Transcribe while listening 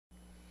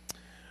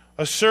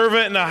A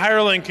servant and a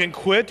hireling can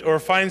quit or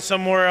find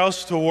somewhere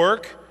else to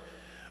work.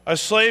 A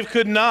slave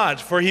could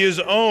not, for he is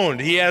owned.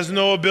 He has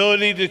no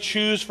ability to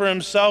choose for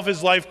himself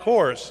his life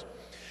course.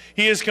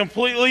 He is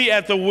completely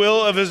at the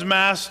will of his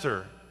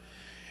master.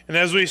 And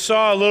as we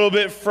saw a little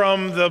bit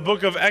from the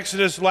book of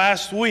Exodus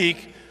last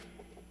week,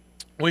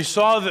 we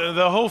saw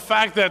the whole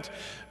fact that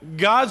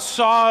God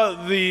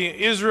saw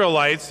the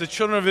Israelites, the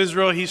children of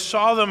Israel, he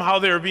saw them how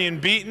they were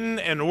being beaten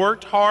and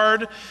worked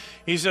hard.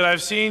 He said,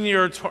 I've seen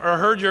or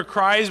heard your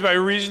cries by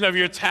reason of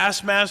your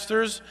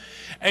taskmasters.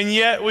 And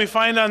yet we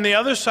find on the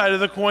other side of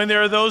the coin,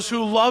 there are those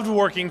who loved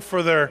working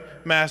for their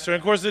master. And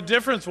of course, the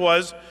difference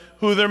was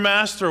who their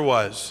master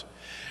was.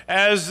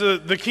 As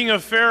the king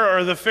of Pharaoh,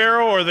 or the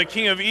Pharaoh, or the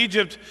king of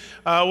Egypt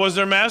was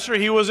their master,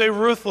 he was a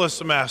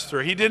ruthless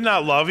master. He did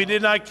not love, he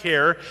did not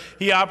care.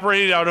 He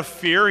operated out of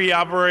fear, he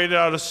operated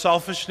out of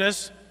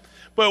selfishness.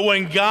 But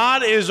when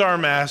God is our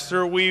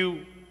master,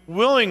 we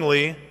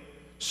willingly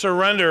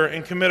surrender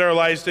and commit our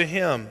lives to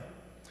him.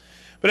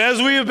 But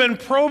as we have been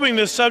probing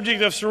the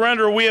subject of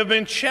surrender, we have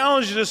been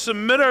challenged to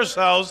submit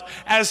ourselves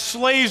as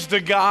slaves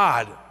to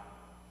God.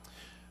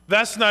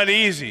 That's not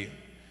easy.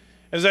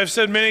 As I've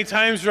said many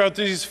times throughout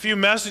these few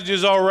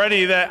messages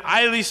already, that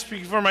I at least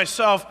speak for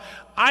myself,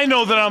 I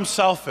know that I'm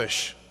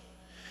selfish.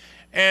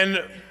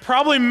 And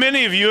probably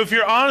many of you, if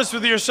you're honest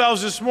with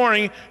yourselves this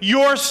morning,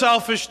 you're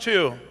selfish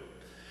too.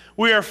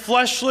 We are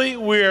fleshly,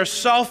 we are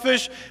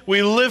selfish,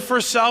 we live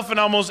for self in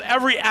almost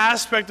every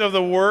aspect of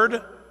the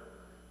word.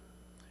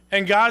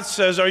 And God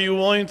says, are you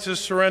willing to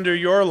surrender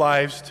your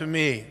lives to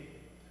me?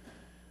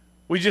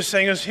 We just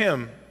sang this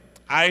hymn,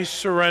 I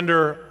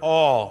surrender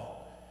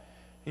all.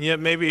 And yet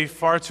maybe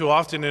far too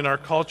often in our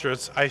culture,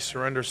 it's I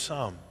surrender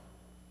some.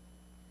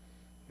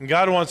 And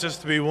God wants us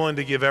to be willing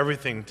to give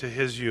everything to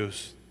his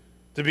use,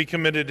 to be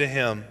committed to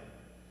him.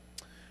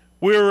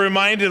 We were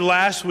reminded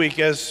last week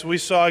as we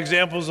saw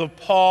examples of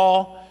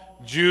Paul,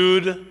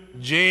 Jude,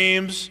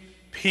 James,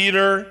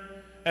 Peter,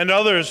 and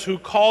others who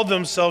called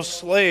themselves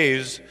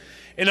slaves.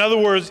 In other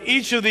words,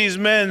 each of these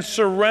men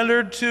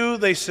surrendered to,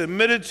 they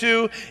submitted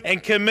to,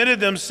 and committed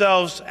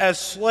themselves as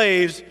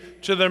slaves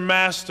to their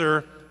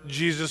master,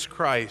 Jesus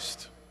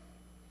Christ.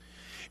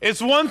 It's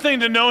one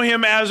thing to know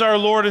him as our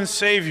Lord and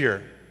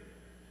Savior,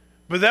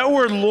 but that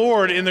word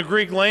Lord in the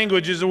Greek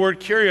language is the word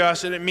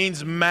kurios, and it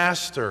means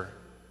master.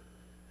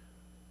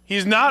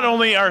 He's not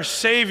only our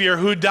Savior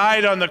who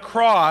died on the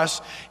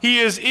cross, he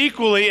is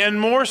equally and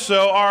more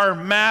so our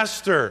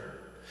master.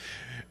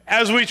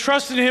 As we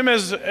trust in him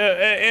as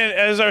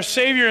our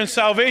Savior and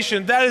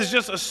salvation, that is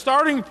just a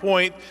starting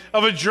point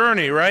of a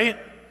journey, right?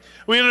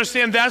 We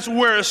understand that's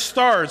where it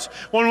starts.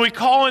 When we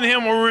call on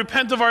him, when we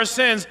repent of our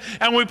sins,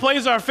 and we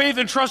place our faith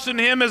and trust in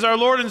him as our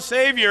Lord and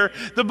Savior,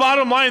 the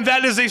bottom line,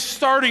 that is a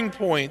starting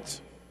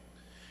point.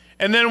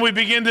 And then we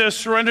begin to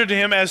surrender to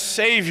him as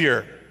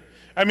Savior.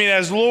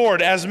 As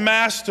Lord, as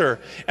Master.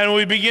 And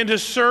we begin to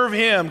serve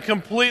him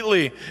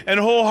completely and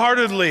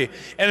wholeheartedly.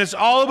 And it's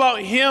all about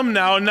him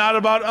now, not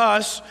about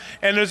us.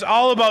 And it's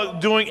all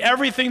about doing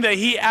everything that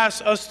he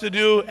asks us to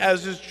do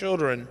as his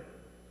children.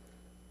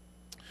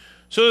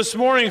 So this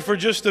morning, for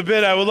just a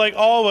bit, I would like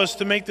all of us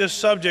to make this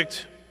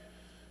subject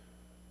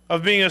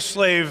of being a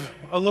slave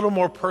a little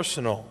more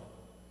personal.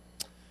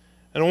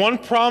 And one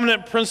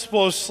prominent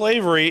principle of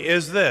slavery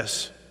is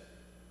this: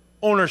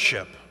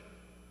 ownership.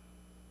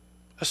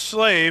 A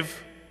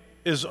slave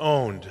is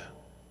owned.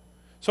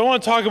 So I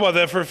want to talk about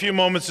that for a few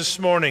moments this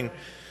morning.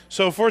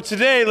 So for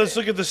today, let's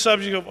look at the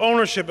subject of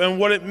ownership and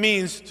what it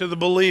means to the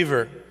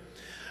believer.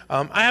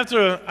 I have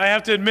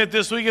to admit,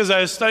 this week as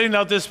I was studying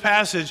out this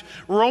passage,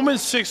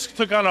 Romans 6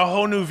 took on a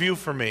whole new view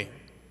for me.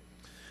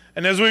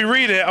 And as we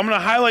read it, I'm going to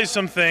highlight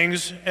some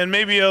things, and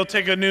maybe it'll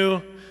take a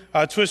new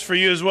twist for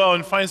you as well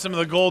and find some of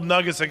the gold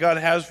nuggets that God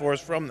has for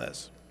us from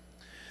this.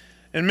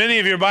 In many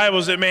of your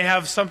Bibles, it may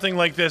have something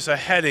like this, a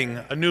heading,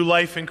 a new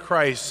life in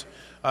Christ,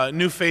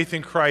 new faith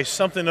in Christ,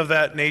 something of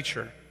that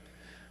nature.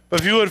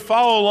 But if you would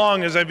follow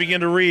along as I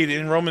begin to read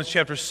in Romans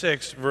chapter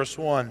 6, verse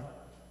 1. It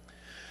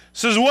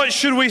says, what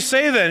should we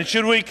say then?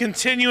 Should we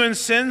continue in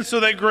sin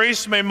so that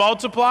grace may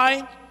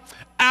multiply?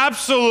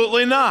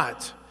 Absolutely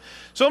not.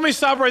 So let me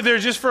stop right there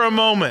just for a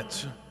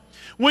moment.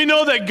 We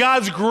know that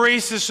God's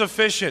grace is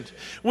sufficient.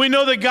 We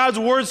know that God's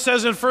word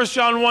says in 1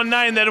 John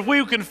 1:9 that if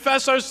we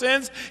confess our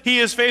sins, he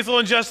is faithful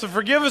and just to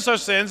forgive us our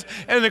sins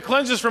and to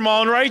cleanse us from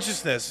all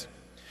unrighteousness.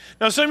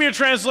 Now, some of your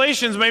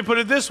translations may put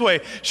it this way: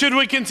 should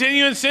we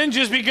continue in sin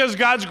just because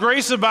God's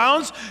grace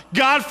abounds?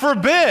 God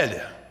forbid.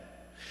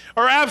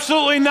 Or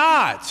absolutely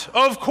not.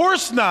 Of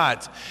course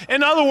not.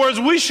 In other words,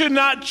 we should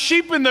not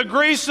cheapen the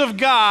grace of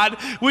God.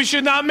 We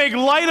should not make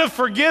light of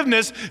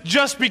forgiveness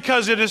just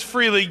because it is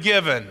freely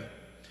given.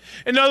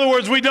 In other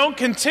words, we don't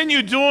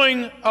continue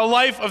doing a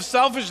life of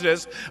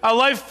selfishness, a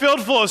life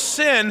filled full of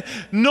sin,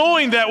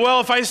 knowing that, well,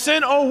 if I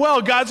sin, oh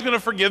well, God's going to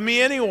forgive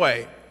me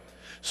anyway.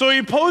 So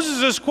he poses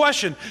this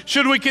question: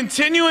 should we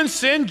continue in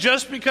sin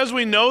just because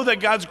we know that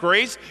God's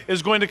grace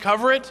is going to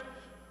cover it?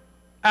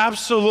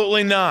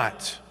 Absolutely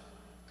not.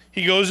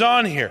 He goes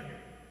on here.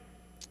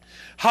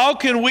 How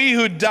can we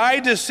who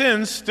died to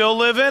sin still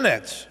live in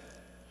it?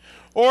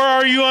 Or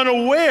are you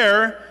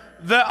unaware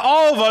that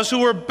all of us who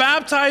were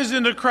baptized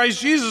into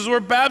Christ Jesus were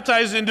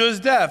baptized into his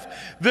death?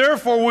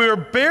 Therefore, we were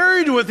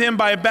buried with him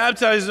by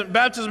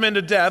baptism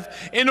into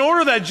death, in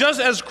order that just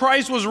as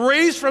Christ was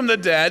raised from the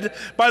dead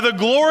by the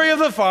glory of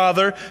the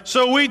Father,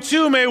 so we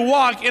too may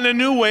walk in a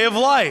new way of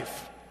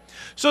life.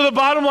 So the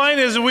bottom line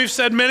is, and we've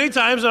said many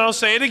times, and I'll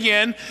say it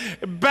again,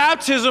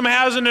 baptism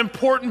has an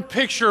important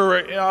picture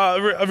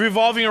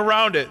revolving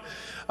around it.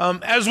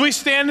 As we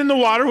stand in the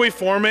water, we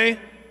form a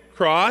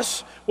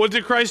cross. What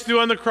did Christ do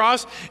on the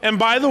cross? And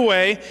by the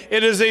way,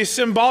 it is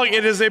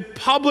a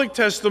public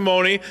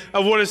testimony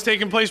of what has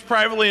taken place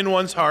privately in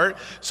one's heart.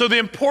 So the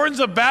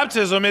importance of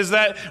baptism is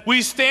that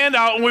we stand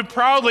out and we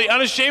proudly,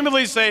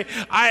 unashamedly say,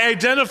 I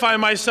identify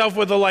myself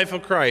with the life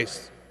of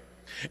Christ.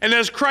 And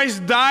as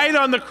Christ died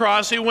on the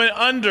cross, he went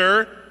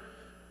under.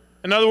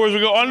 In other words,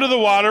 we go under the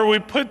water, we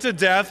put to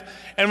death,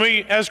 and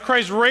as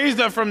Christ raised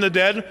up from the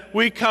dead,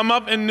 we come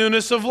up in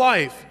newness of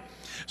life.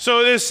 So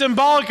it is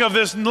symbolic of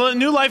this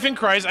new life in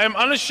Christ. I am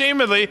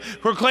unashamedly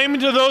proclaiming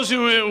to those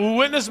who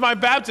witness my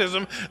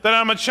baptism that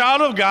I'm a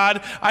child of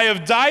God. I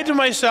have died to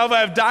myself.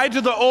 I have died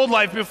to the old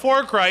life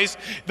before Christ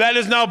that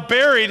is now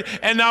buried.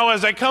 And now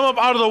as I come up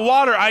out of the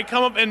water, I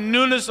come up in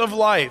newness of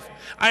life.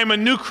 I am a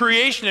new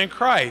creation in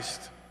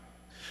Christ.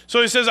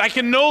 So he says, I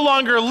can no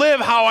longer live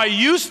how I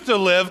used to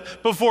live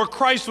before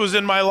Christ was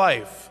in my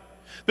life.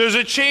 There's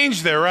a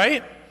change there,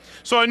 right?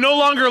 So I no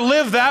longer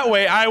live that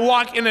way. I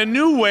walk in a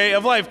new way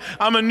of life.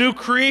 I'm a new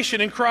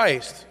creation in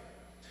Christ.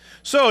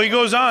 So he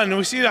goes on, and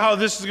we see how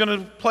this is going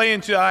to play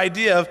into the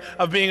idea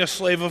of being a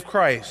slave of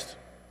Christ.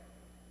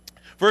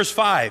 Verse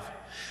 5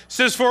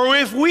 says, for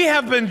if we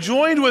have been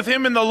joined with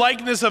him in the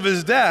likeness of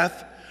his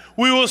death,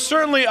 we will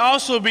certainly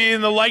also be in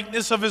the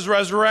likeness of his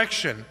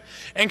resurrection.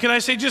 And can I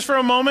say just for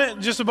a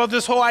moment, just about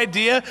this whole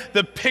idea,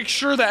 the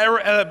picture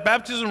that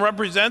baptism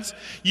represents?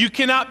 You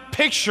cannot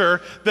picture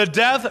the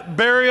death,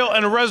 burial,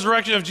 and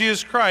resurrection of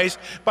Jesus Christ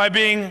by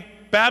being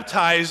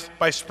baptized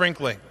by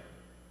sprinkling.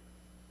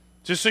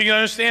 Just so you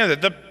understand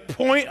that. The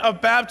point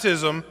of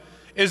baptism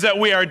is that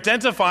we are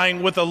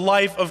identifying with the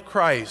life of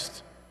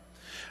Christ.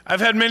 I've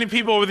had many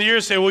people over the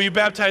years say, will you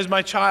baptize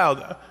my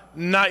child?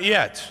 Not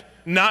yet.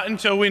 Not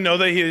until we know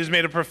that he has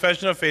made a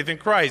profession of faith in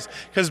Christ.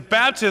 Because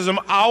baptism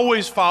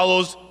always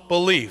follows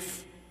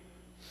belief.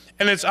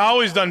 And it's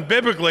always done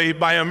biblically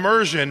by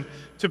immersion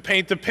to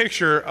paint the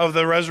picture of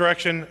the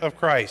resurrection of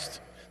Christ.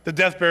 The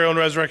death, burial, and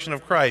resurrection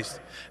of Christ.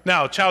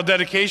 Now, child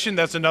dedication,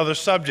 that's another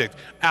subject.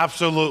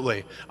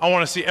 Absolutely. I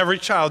want to see every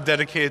child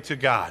dedicated to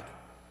God.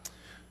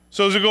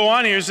 So as we go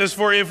on here, it says,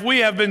 for if we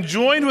have been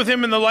joined with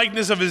him in the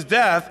likeness of his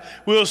death,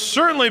 we will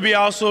certainly be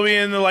also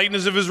in the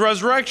likeness of his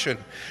resurrection.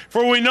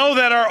 For we know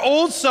that our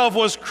old self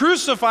was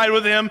crucified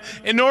with him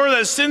in order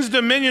that sin's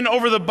dominion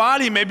over the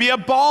body may be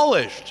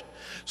abolished.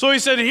 So he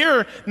said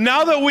here,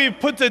 now that we've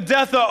put to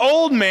death the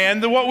old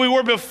man, what we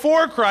were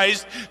before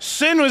Christ,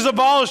 sin was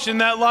abolished in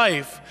that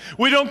life.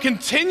 We don't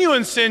continue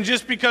in sin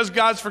just because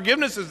God's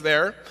forgiveness is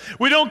there.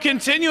 We don't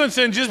continue in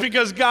sin just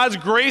because God's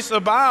grace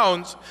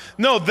abounds.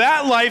 No,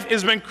 that life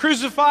has been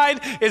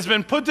crucified. It's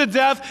been put to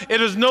death. It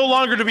is no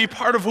longer to be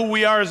part of who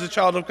we are as a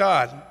child of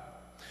God.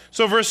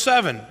 So verse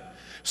 7,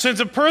 since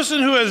a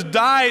person who has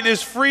died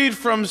is freed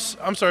from,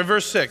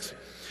 verse 6.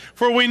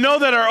 For we know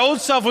that our old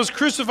self was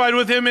crucified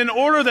with him in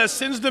order that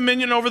sin's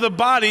dominion over the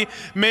body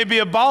may be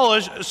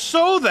abolished,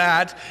 so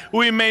that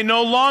we may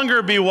no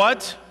longer be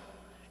what?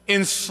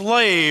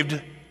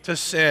 Enslaved to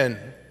sin.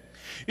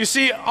 You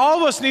see, all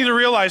of us need to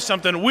realize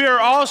something. We are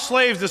all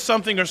slaves to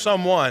something or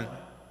someone.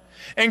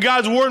 And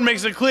God's word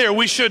makes it clear.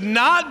 We should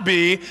not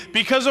be,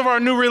 because of our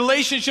new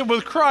relationship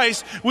with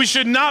Christ, we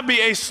should not be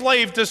a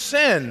slave to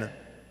sin.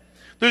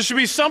 There should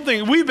be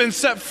something. We've been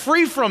set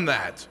free from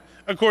that,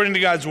 according to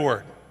God's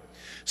word.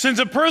 Since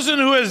a person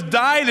who has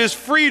died is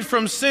freed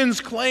from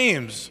sin's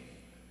claims.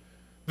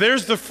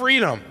 There's the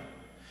freedom.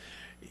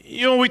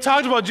 You know, we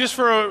talked about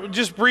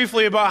just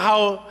briefly about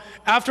how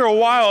after a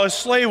while a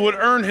slave would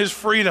earn his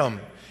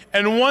freedom.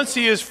 And once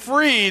he is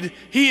freed,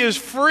 he is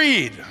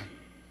freed.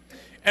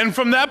 And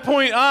from that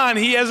point on,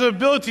 he has the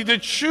ability to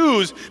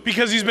choose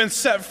because he's been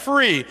set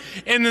free.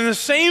 And in the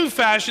same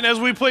fashion, as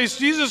we place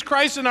Jesus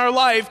Christ in our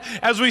life,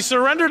 as we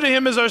surrender to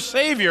him as our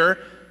Savior,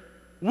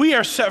 we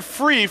are set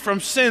free from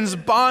sin's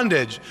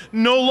bondage,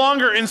 no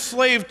longer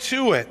enslaved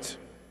to it.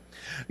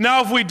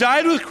 Now, if we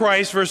died with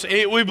Christ, verse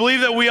 8, we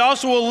believe that we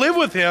also will live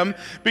with him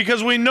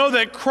because we know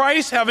that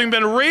Christ, having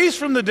been raised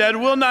from the dead,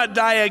 will not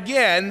die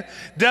again.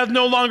 Death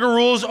no longer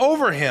rules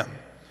over him.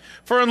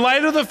 For in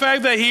light of the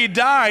fact that he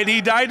died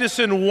to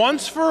sin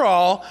once for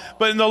all,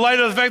 but in the light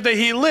of the fact that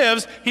he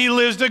lives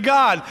to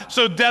God.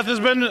 So death has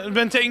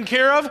been taken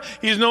care of.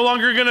 He's no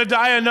longer going to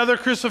die another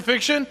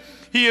crucifixion.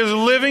 He is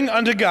living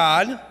unto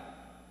God.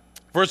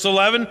 Verse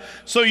 11,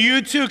 so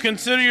you too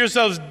consider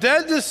yourselves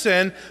dead to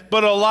sin,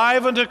 but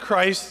alive unto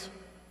Christ,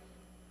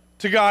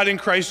 to God in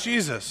Christ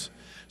Jesus.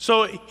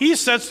 So he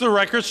sets the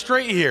record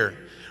straight here.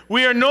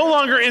 We are no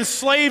longer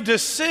enslaved to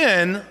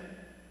sin,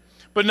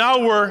 but now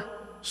we're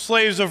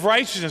slaves of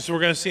righteousness, we're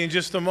going to see in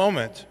just a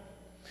moment.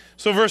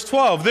 So verse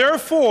 12,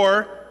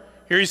 therefore,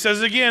 here he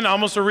says again,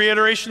 almost a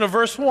reiteration of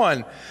verse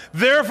 1,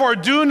 therefore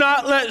do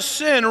not let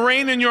sin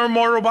reign in your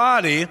mortal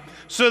body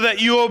so that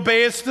you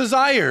obey its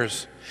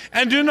desires,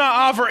 and do not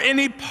offer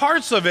any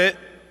parts of it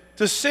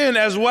to sin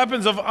as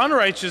weapons of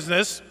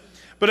unrighteousness,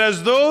 but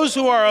as those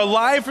who are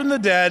alive from the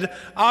dead,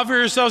 offer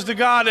yourselves to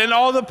God and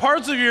all the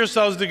parts of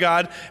yourselves to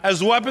God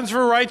as weapons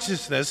for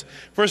righteousness.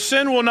 For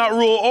sin will not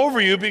rule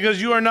over you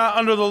because you are not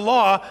under the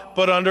law,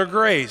 but under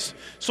grace.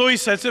 So he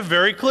sets it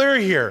very clear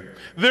here.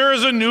 There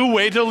is a new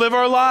way to live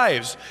our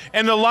lives.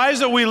 And the lives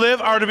that we live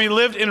are to be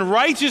lived in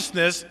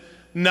righteousness,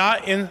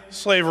 not in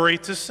slavery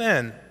to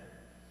sin.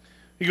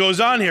 He goes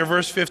on here,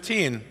 verse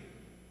 15.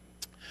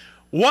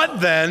 What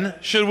then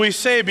should we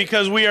say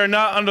because we are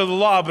not under the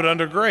law, but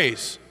under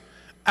grace?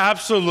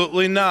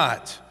 Absolutely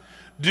not.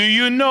 Do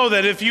you know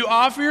that if you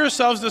offer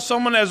yourselves to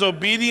someone as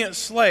obedient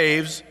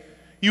slaves,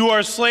 you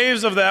are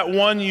slaves of that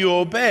one you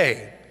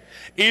obey,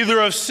 either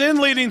of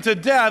sin leading to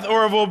death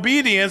or of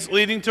obedience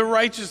leading to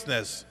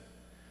righteousness?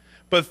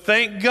 But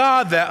thank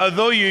God that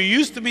although you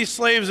used to be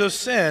slaves of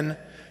sin,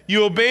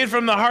 you obeyed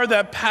from the heart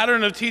that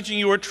pattern of teaching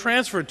you were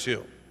transferred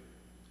to.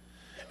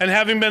 And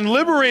having been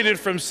liberated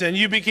from sin,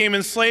 you became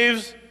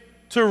enslaved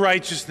to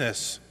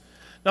righteousness.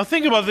 Now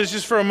think about this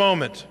just for a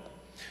moment.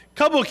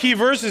 Couple of key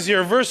verses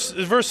here, verse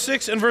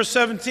 6 and verse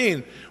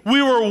 17.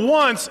 We were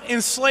once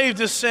enslaved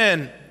to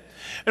sin.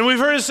 And we've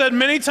heard it said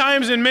many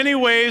times in many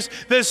ways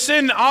that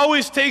sin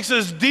always takes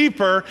us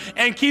deeper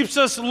and keeps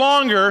us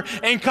longer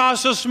and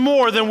costs us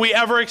more than we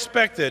ever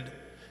expected.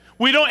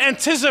 We don't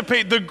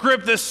anticipate the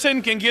grip that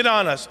sin can get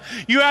on us.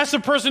 You ask a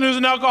person who's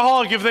an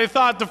alcoholic if they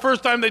thought the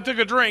first time they took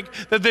a drink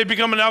that they'd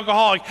become an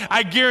alcoholic,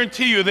 I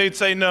guarantee you they'd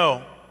say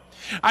no.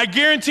 I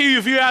guarantee you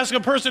if you ask a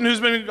person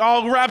who's been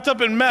all wrapped up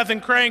in meth and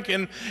crank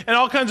and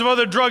all kinds of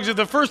other drugs, if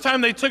the first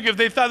time they took it, if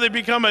they thought they'd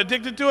become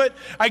addicted to it,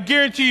 I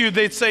guarantee you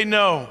they'd say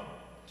no.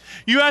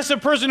 You ask a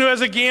person who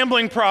has a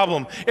gambling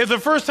problem, if the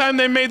first time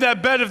they made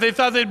that bet, if they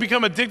thought they'd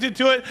become addicted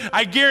to it,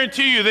 I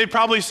guarantee you they'd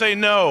probably say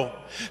no.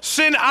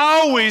 Sin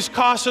always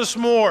costs us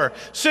more.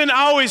 Sin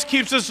always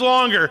keeps us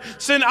longer.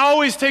 Sin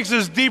always takes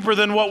us deeper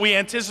than what we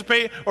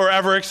anticipate or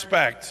ever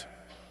expect.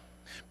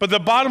 But the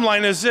bottom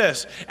line is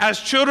this. As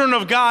children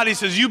of God, he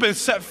says, you've been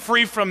set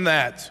free from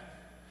that.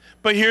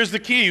 But here's the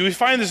key. We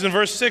find this in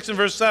verse 6 and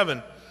verse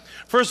 7.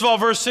 First of all,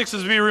 verse 6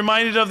 is to be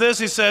reminded of this.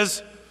 He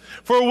says,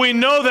 for we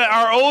know that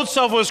our old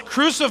self was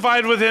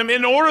crucified with him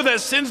in order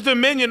that sin's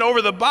dominion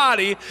over the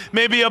body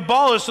may be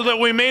abolished so that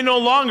we may no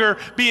longer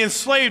be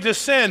enslaved to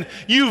sin.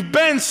 You've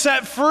been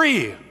set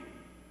free.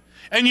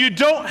 And you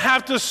don't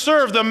have to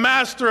serve the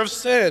master of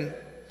sin.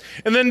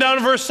 And then down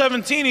in verse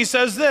 17, he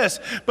says this,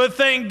 but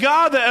thank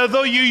God that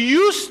although you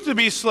used to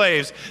be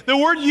slaves, the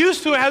word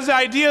used to has the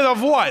idea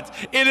of what?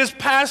 It is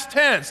past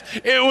tense.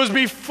 It was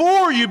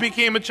before you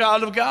became a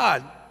child of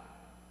God.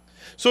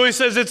 So he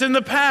says it's in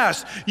the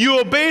past. You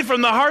obeyed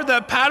from the heart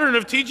that pattern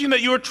of teaching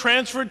that you were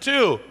transferred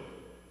to.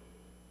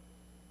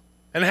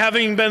 And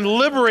having been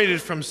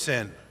liberated from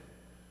sin.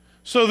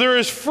 So there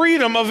is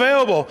freedom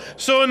available.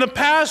 So in the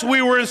past,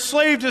 we were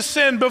enslaved to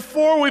sin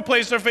before we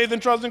placed our faith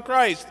and trust in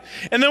Christ.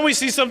 And then we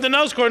see something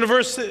else according to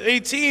verse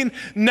 18.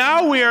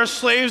 Now we are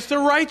slaves to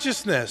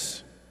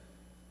righteousness.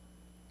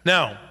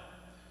 Now,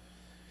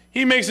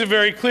 he makes it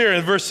very clear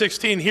in verse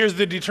 16. Here's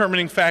the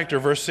determining factor,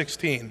 verse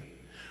 16.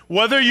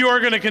 Whether you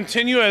are going to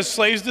continue as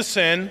slaves to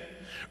sin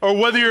or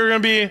whether you're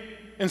going to be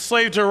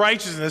enslaved to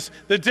righteousness,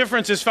 the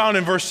difference is found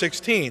in verse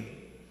 16.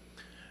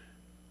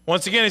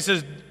 Once again, he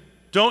says,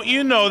 don't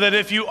you know that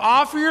if you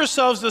offer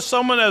yourselves to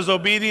someone as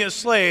obedient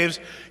slaves,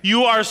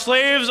 you are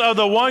slaves of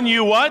the one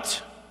you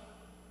what?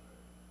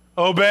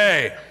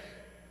 Obey.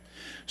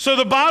 So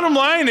the bottom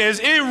line is,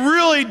 it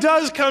really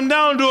does come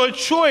down to a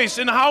choice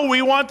in how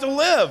we want to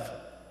live.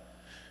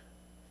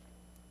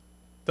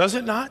 Does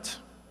it not?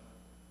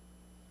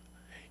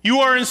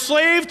 You are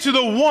enslaved to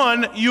the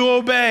one you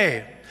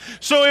obey.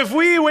 So if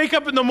we wake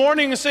up in the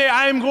morning and say,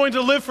 I am going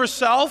to live for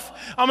self,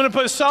 I'm going to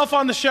put self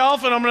on the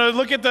shelf and I'm going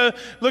to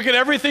look at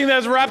everything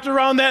that's wrapped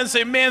around that and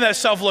say, man, that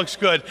self looks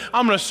good.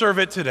 I'm going to serve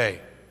it today.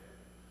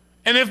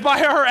 And if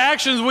by our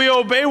actions we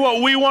obey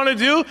what we want to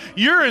do,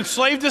 you're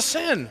enslaved to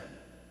sin.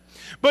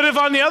 But if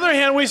on the other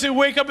hand we say,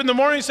 wake up in the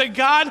morning and say,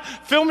 God,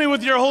 fill me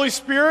with your Holy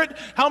Spirit.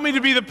 Help me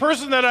to be the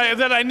person that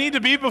I need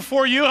to be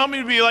before you. Help me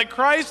to be like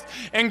Christ.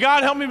 And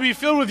God, help me to be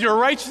filled with your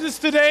righteousness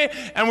today.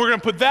 And we're going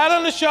to put that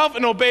on the shelf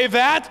and obey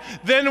that.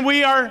 Then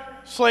we are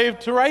slave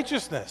to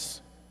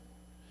righteousness.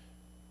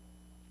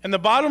 And the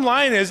bottom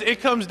line is,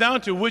 it comes down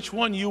to which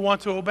one you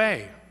want to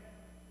obey.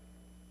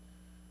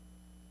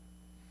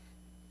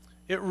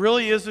 It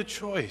really is a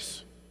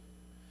choice.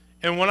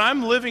 And when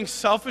I'm living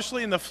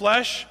selfishly in the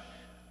flesh,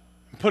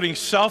 putting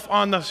self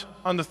on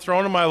the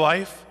throne of my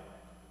life,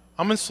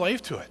 I'm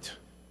enslaved to it.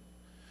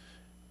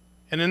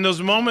 And in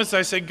those moments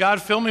I say, God,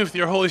 fill me with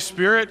your Holy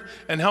Spirit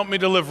and help me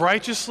to live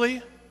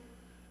righteously.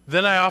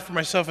 Then I offer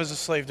myself as a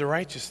slave to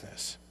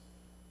righteousness.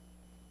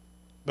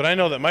 But I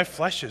know that my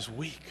flesh is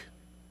weak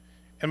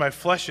and my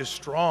flesh is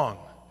strong.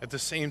 at the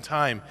same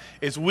time.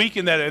 It's weak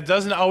in that it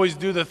doesn't always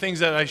do the things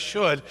that I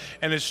should,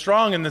 and it's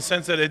strong in the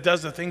sense that it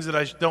does the things that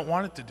I don't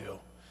want it to do.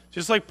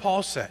 Just like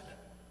Paul said.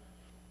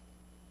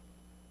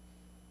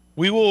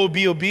 We will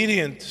be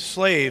obedient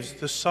slaves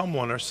to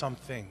someone or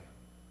something.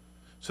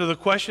 So the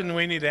question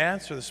we need to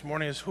answer this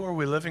morning is, who are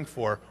we living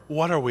for?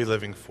 What are we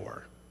living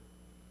for?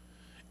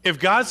 If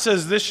God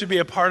says this should be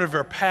a part of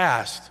our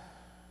past,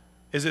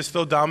 is it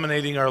still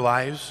dominating our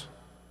lives?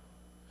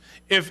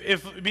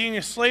 If being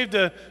a slave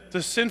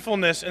to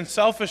sinfulness and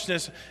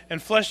selfishness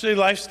and fleshly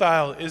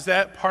lifestyle, is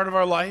that part of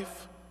our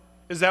life?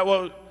 Is that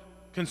what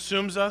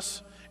consumes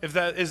us? Is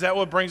that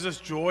what brings us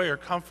joy or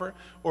comfort?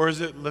 Or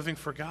is it living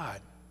for God?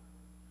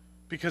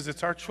 Because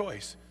it's our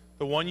choice.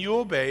 The one you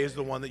obey is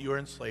the one that you are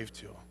enslaved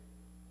to.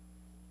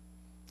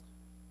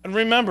 And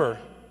remember,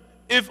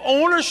 if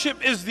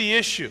ownership is the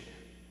issue,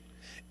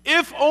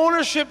 if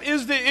ownership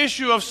is the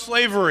issue of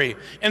slavery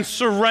and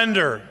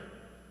surrender,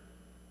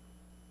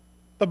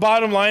 the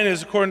bottom line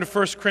is, according to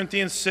 1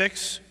 Corinthians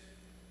 6,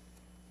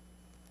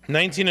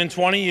 19 and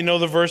 20, you know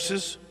the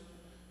verses.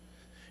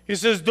 He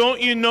says, don't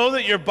you know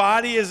that your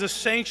body is a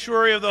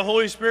sanctuary of the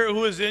Holy Spirit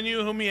who is in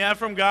you, whom you have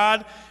from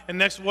God? And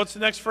next, what's the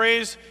next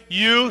phrase?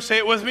 You, say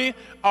it with me,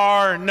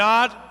 are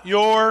not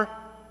your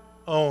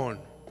own.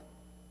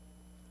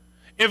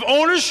 If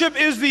ownership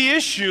is the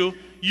issue,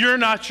 you're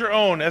not your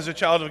own as a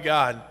child of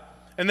God.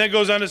 And then it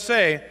goes on to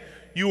say,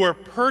 you were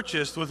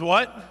purchased with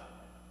what?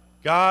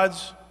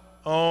 God's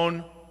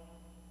own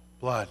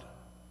blood.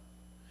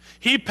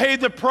 He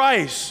paid the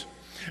price.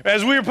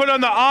 As we were put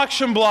on the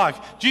auction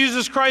block,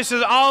 Jesus Christ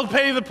says, I'll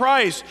pay the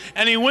price.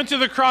 And he went to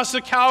the cross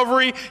of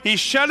Calvary, he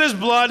shed his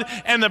blood,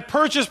 and the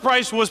purchase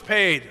price was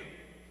paid.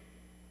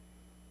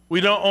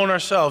 We don't own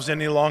ourselves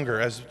any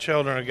longer as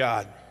children of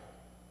God.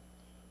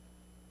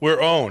 We're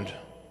owned.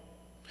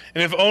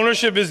 And if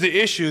ownership is the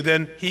issue,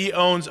 then he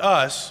owns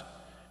us,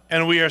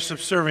 and we are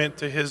subservient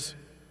to his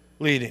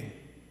leading.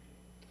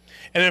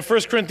 And in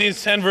 1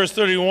 Corinthians 10, verse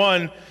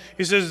 31,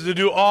 he says to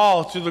do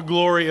all to the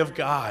glory of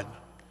God.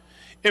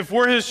 If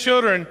we're his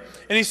children,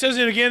 and he says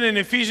it again in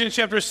Ephesians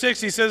chapter 6,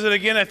 he says it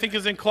again, I think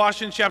it's in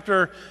Colossians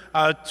chapter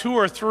 2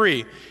 or 3.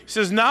 He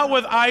says, not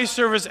with eye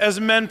service as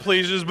men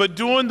pleasers, but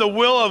doing the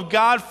will of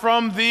God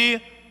from the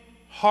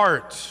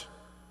heart.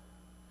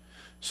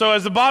 So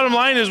as the bottom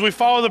line is, we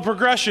follow the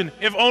progression.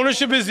 If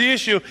ownership is the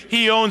issue,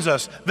 he owns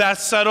us.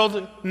 That's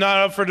settled, not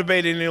up for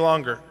debate any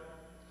longer.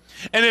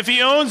 And if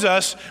he owns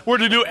us, we're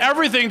to do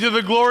everything to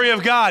the glory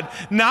of God,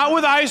 not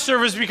with eye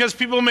service because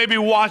people may be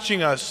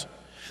watching us.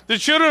 The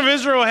children of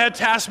Israel had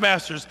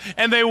taskmasters,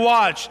 and they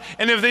watched.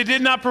 And if they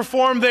did not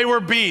perform, they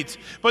were beat.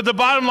 But the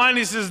bottom line,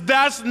 he says,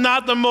 that's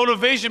not the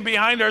motivation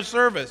behind our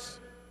service.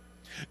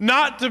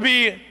 Not to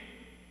be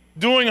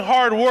doing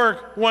hard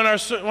work when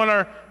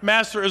our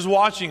master is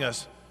watching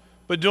us,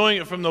 but doing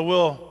it from the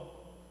will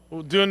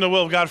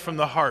of God from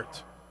the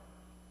heart.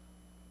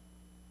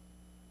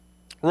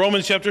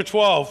 Romans chapter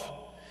 12.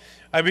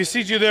 I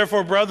beseech you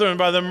therefore, brethren,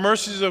 by the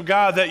mercies of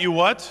God, that you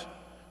what?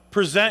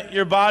 Present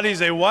your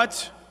bodies a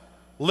what?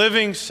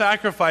 Living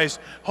sacrifice,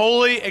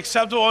 holy,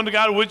 acceptable unto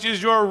God, which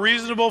is your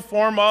reasonable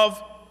form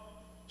of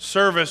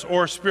service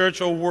or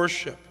spiritual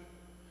worship.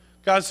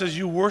 God says,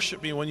 you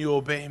worship me when you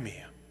obey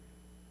me.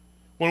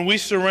 When we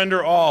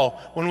surrender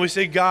all, when we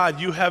say, God,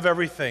 you have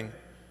everything,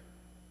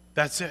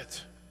 that's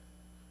it.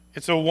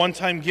 It's a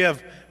one-time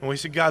give, and we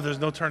say, God, there's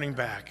no turning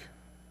back.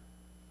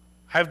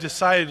 I've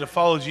decided to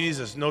follow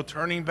Jesus. No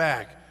turning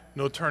back,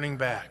 no turning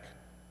back.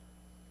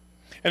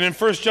 And in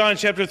 1 John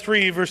chapter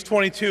 3, verse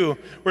 22,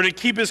 we're to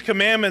keep his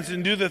commandments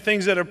and do the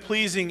things that are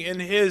pleasing in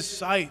his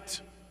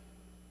sight.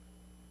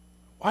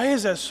 Why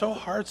is that so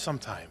hard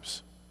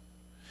sometimes?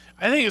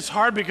 I think it's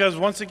hard because,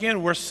 once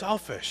again, we're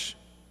selfish.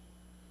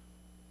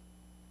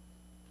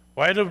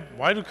 Why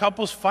do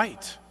couples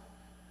fight?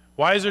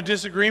 Why is there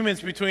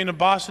disagreements between a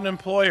boss and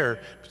employer,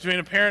 between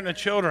a parent and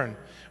children?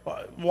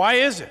 Why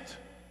is it?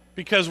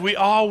 Because we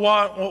all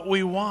want what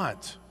we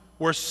want.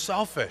 We're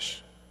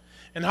selfish.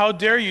 And how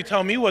dare you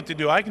tell me what to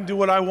do? I can do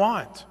what I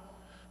want.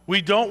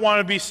 We don't want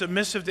to be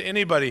submissive to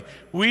anybody.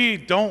 We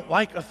don't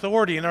like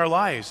authority in our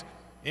lives.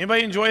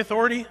 Anybody enjoy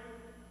authority?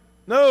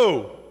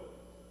 No.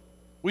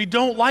 We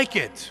don't like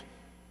it.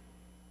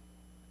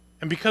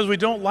 And because we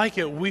don't like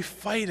it, we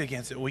fight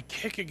against it. We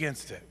kick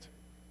against it.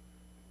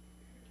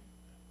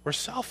 We're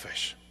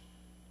selfish.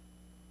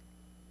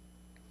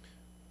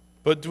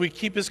 But do we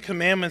keep his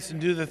commandments and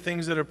do the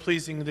things that are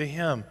pleasing to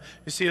him?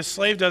 You see, a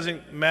slave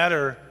doesn't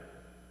matter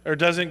or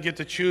doesn't get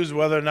to choose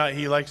whether or not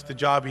he likes the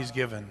job he's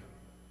given.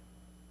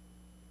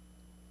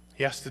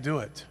 He has to do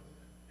it.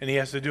 And he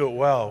has to do it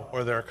well,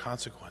 or there are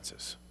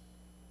consequences.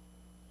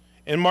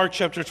 In Mark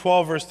chapter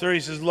 12, verse 30,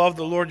 he says, love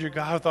the Lord your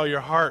God with all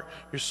your heart,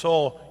 your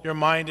soul, your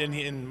mind. And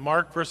in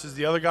Mark versus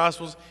the other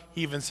Gospels,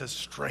 he even says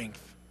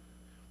strength,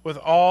 with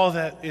all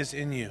that is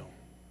in you.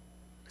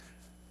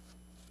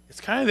 It's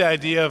kind of the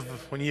idea of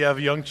when you have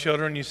young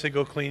children, you say,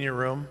 go clean your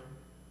room.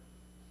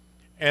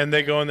 And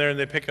they go in there and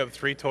they pick up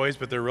 3 toys,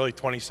 but they're really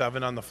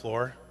 27 on the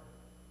floor.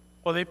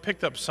 Well, they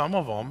picked up some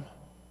of them,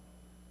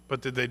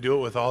 but did they do it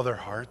with all their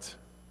heart?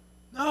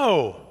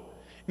 No.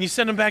 And you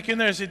send them back in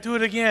there and say, do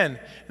it again.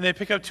 And they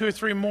pick up 2 or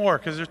 3 more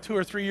because they're 2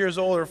 or 3 years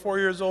old or 4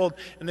 years old.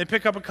 And they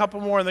pick up a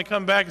couple more and they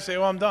come back and say,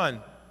 oh, I'm done.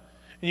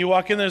 And you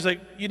walk in there and it's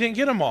like, you didn't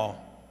get them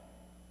all.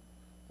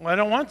 Well, I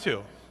don't want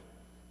to.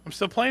 I'm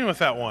still playing with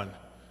that one.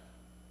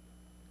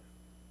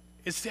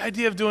 It's the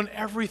idea of doing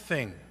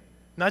everything,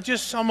 not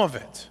just some of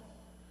it.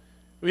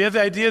 We have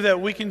the idea that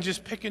we can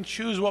just pick and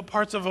choose what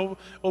parts of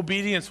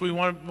obedience we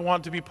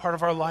want to be part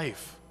of our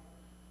life.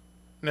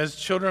 And as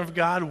children of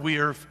God, we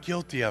are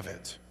guilty of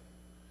it.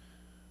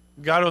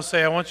 God will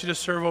say, I want you to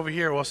serve over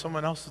here. Well,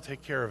 someone else will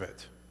take care of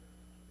it.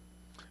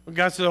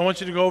 God says, I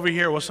want you to go over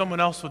here. Well, someone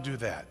else will do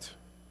that.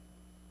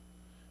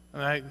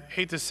 And I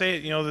hate to say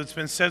it, it's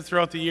been said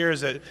throughout the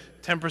years that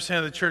 10%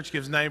 of the church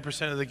gives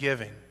 90% of the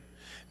giving.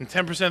 And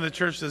 10% of the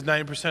church does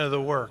 90% of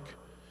the work.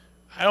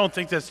 I don't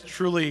think that's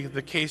truly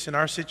the case in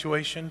our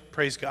situation,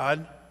 praise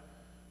God.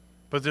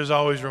 But there's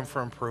always room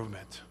for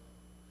improvement.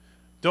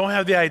 Don't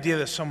have the idea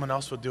that someone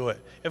else will do it.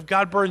 If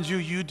God burdens you,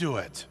 you do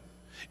it.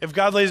 If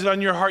God lays it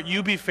on your heart,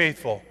 you be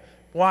faithful.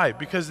 Why?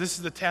 Because this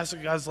is the task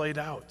that God's laid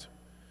out.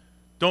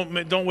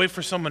 Don't wait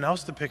for someone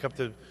else to pick up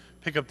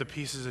the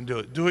pieces and do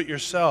it. Do it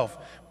yourself.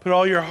 Put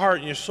all your heart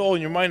and your soul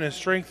and your mind and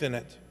strength in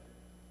it.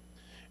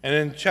 And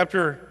in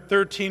chapter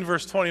 13,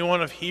 verse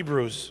 21 of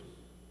Hebrews,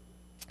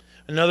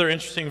 another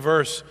interesting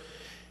verse,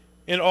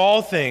 in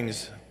all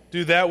things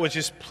do that which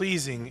is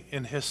pleasing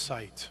in his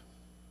sight.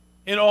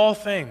 In all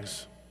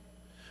things.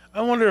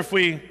 I wonder if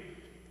we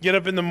get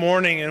up in the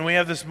morning and we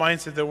have this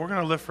mindset that we're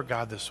going to live for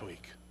God this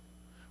week.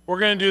 We're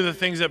going to do the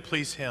things that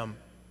please him.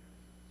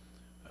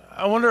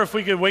 I wonder if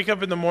we could wake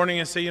up in the morning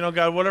and say,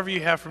 God, whatever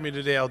you have for me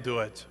today, I'll do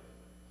it.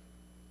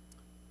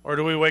 Or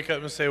do we wake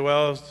up and say,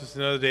 well, it's just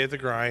another day at the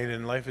grind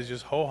and life is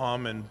just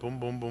ho-hum and boom,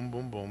 boom, boom,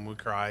 boom, boom, we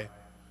cry.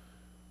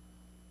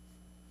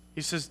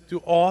 He says, do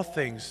all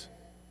things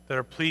that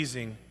are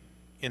pleasing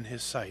in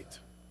his sight.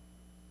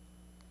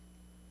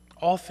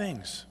 All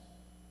things.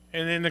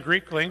 And in the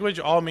Greek language,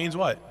 all means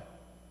what?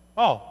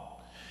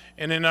 All.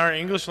 And in our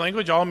English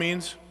language, all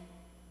means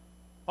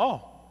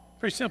all.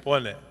 Pretty simple,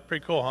 isn't it?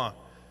 Pretty cool, huh?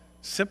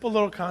 Simple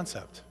little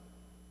concept.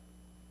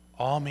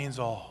 All means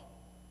all.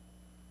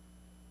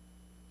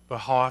 But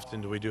how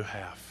often do we do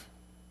half?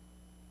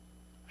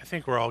 I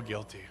think we're all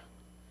guilty.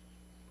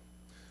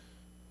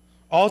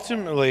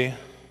 Ultimately,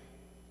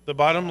 the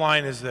bottom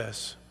line is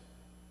this.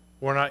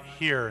 We're not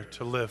here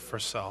to live for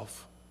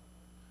self.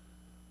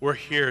 We're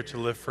here to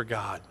live for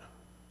God.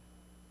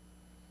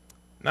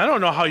 And I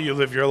don't know how you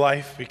live your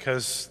life,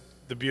 because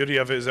the beauty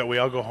of it is that we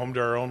all go home to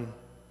our own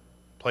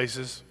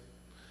places.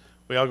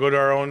 We all go to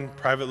our own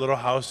private little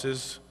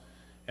houses,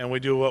 and we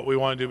do what we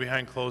want to do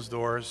behind closed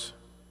doors.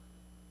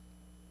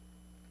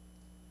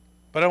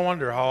 But I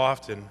wonder how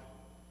often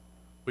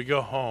we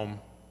go home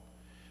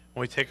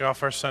and we take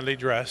off our Sunday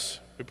dress,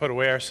 we put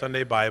away our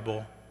Sunday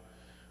Bible,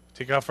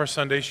 take off our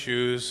Sunday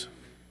shoes,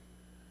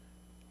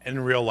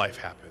 and real life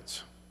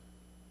happens.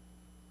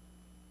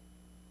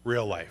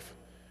 Real life.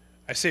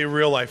 I say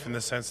real life in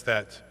the sense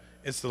that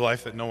it's the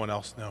life that no one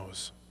else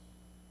knows,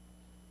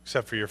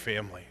 except for your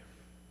family,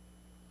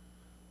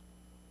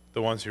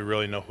 the ones who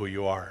really know who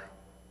you are.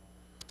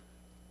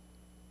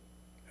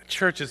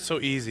 Church, it's so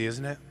easy,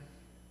 isn't it?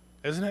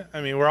 Isn't it? I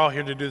mean, we're all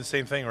here to do the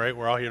same thing, right?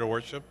 We're all here to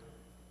worship.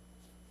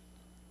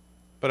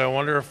 But I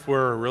wonder if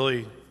we're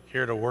really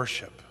here to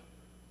worship.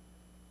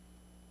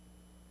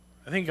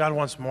 I think God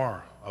wants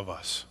more of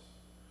us.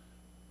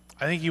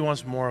 I think he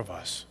wants more of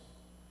us.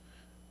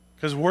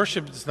 Because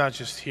worship is not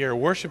just here.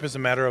 Worship is a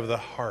matter of the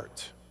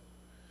heart.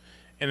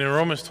 And in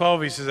Romans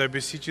 12, he says, I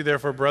beseech you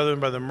therefore,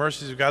 brethren, by the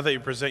mercies of God, that you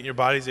present your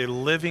bodies a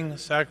living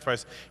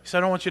sacrifice. He said,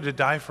 I don't want you to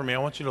die for me. I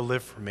want you to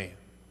live for me.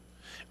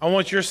 I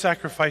want your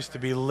sacrifice to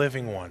be a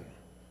living one,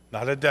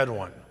 not a dead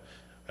one.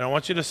 I don't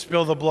want you to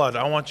spill the blood.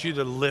 I want you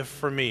to live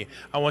for me.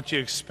 I want you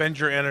to expend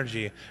your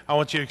energy. I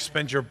want you to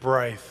expend your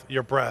breath,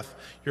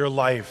 your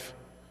life.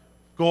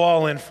 Go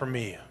all in for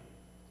me.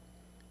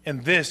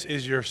 And this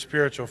is your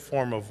spiritual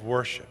form of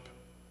worship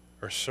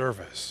or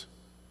service.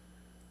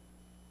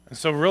 And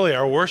so really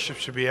our worship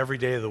should be every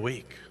day of the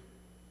week.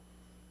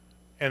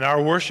 And our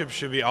worship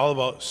should be all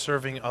about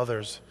serving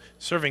others,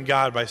 serving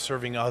God by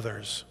serving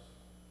others,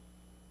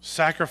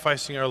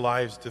 sacrificing our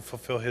lives to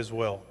fulfill his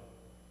will.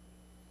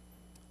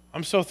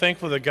 I'm so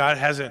thankful that God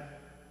hasn't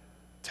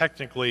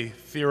technically,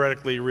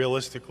 theoretically,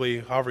 realistically,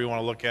 however you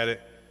want to look at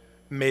it,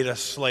 made us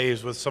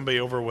slaves with somebody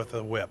over with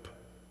a whip.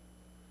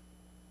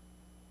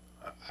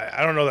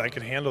 I don't know that I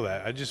can handle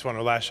that. I just want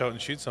to lash out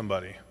and shoot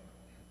somebody.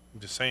 I'm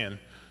just saying.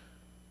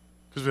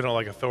 Because we don't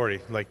like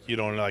authority, like you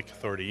don't like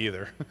authority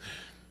either.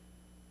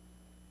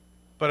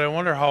 But I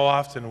wonder how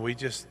often we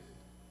just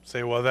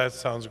say, well, that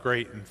sounds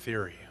great in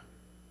theory.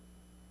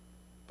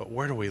 But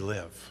where do we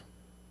live?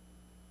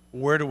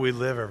 Where do we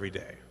live every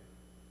day?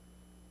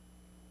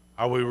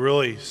 Are we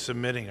really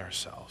submitting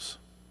ourselves?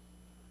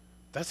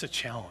 That's a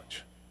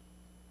challenge.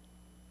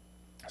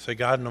 Say,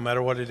 God, no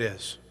matter what it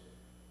is,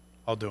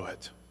 I'll do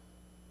it.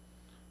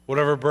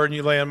 Whatever burden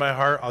you lay on my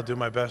heart, I'll do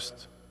my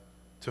best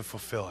to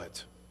fulfill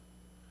it.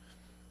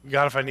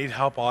 God, if I need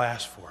help, I'll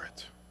ask for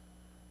it.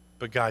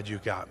 But God, you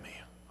got me.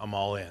 I'm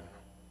all in.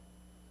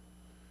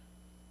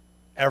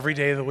 Every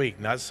day of the week,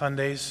 not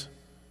Sundays,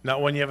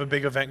 not when you have a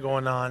big event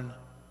going on,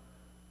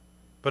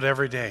 but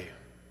every day.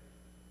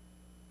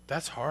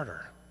 That's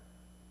harder.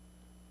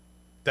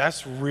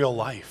 That's real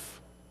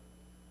life.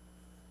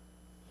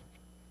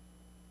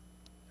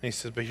 And he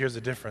says, but here's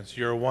the difference.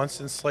 You were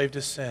once enslaved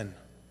to sin,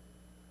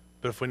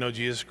 but if we know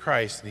Jesus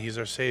Christ and he's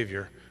our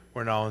Savior,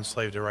 we're now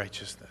enslaved to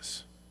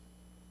righteousness.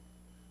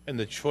 And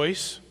the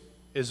choice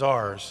is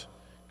ours,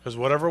 because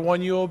whatever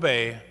one you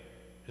obey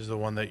is the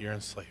one that you're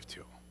enslaved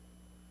to.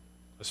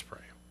 Let's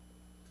pray.